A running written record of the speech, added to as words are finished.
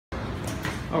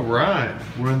All right,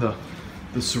 we're in the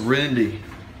Serenity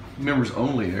members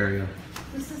only area.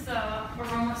 This is a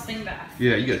aroma sting bath.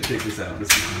 Yeah, you gotta check this out. This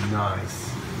is nice.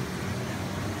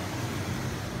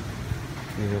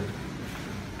 Yeah.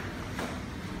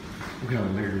 What kind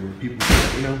of area where people,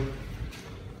 you know?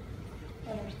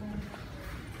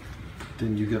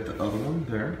 Then you got the other one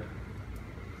there.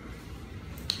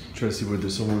 Try to see where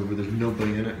there's somewhere where there's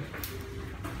nobody in it.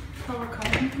 Color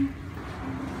coding.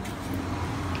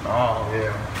 Oh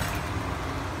yeah.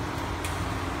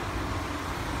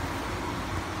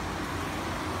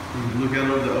 You can look out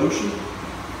over the ocean.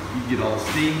 You can get all the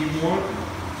steam you want.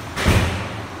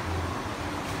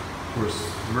 Of course,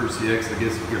 emergency exit, I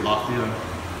guess, if you're locked in.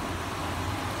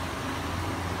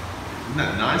 Isn't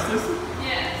that nice, Lisa?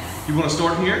 Yes. You want to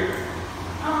start here?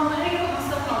 I think I put my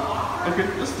stuff in a locker.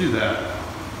 Okay, let's do that.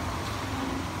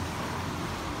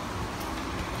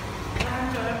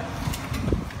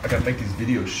 I gotta make these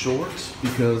videos short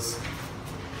because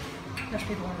There's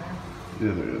people in there.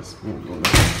 yeah, there is. You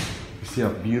see how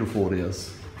beautiful it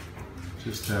is.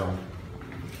 Just how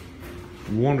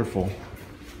wonderful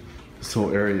this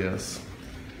whole area is.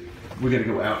 We gotta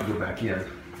go out and go back in to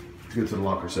get to the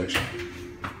locker section.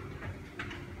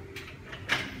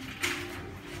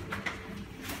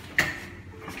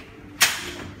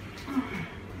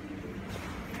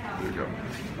 There you go.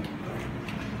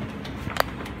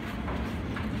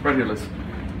 Right here, Liz.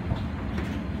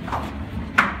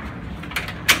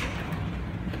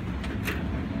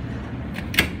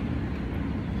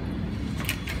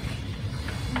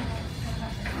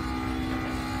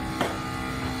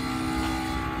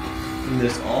 And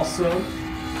there's also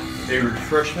a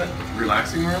refreshment,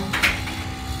 relaxing room.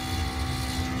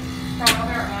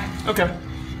 Okay.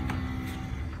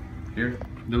 Here,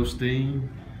 no steam,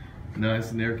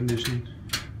 nice and air conditioned.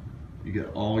 You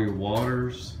got all your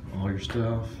waters, all your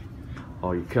stuff,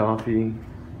 all your coffee,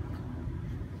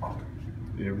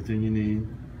 everything you need.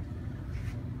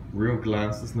 Real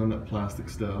glasses, none of that plastic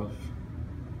stuff.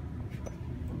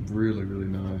 Really, really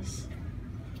nice.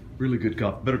 Really good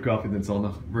coffee, better coffee than's on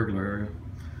the regular area.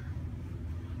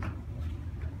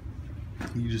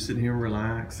 You just sit here and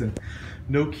relax, and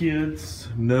no kids,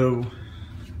 none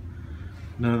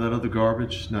of that other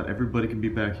garbage. Not everybody can be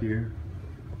back here.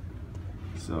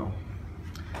 So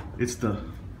it's the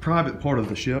private part of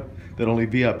the ship that only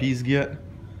VIPs get,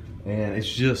 and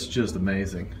it's just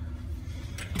amazing.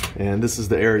 And this is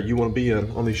the area you want to be in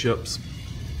on these ships.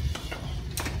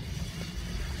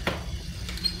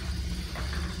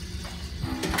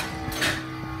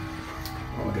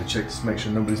 Oh, I gotta check this, make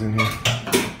sure nobody's in here.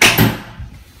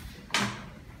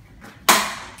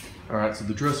 All right, so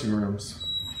the dressing rooms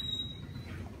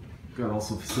got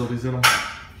also facilities in them,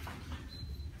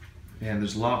 and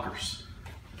there's lockers.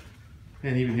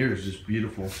 And even here is just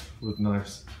beautiful with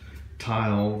nice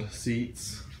tiled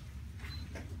seats.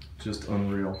 Just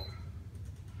unreal.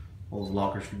 All those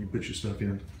lockers for you to put your stuff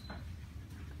in.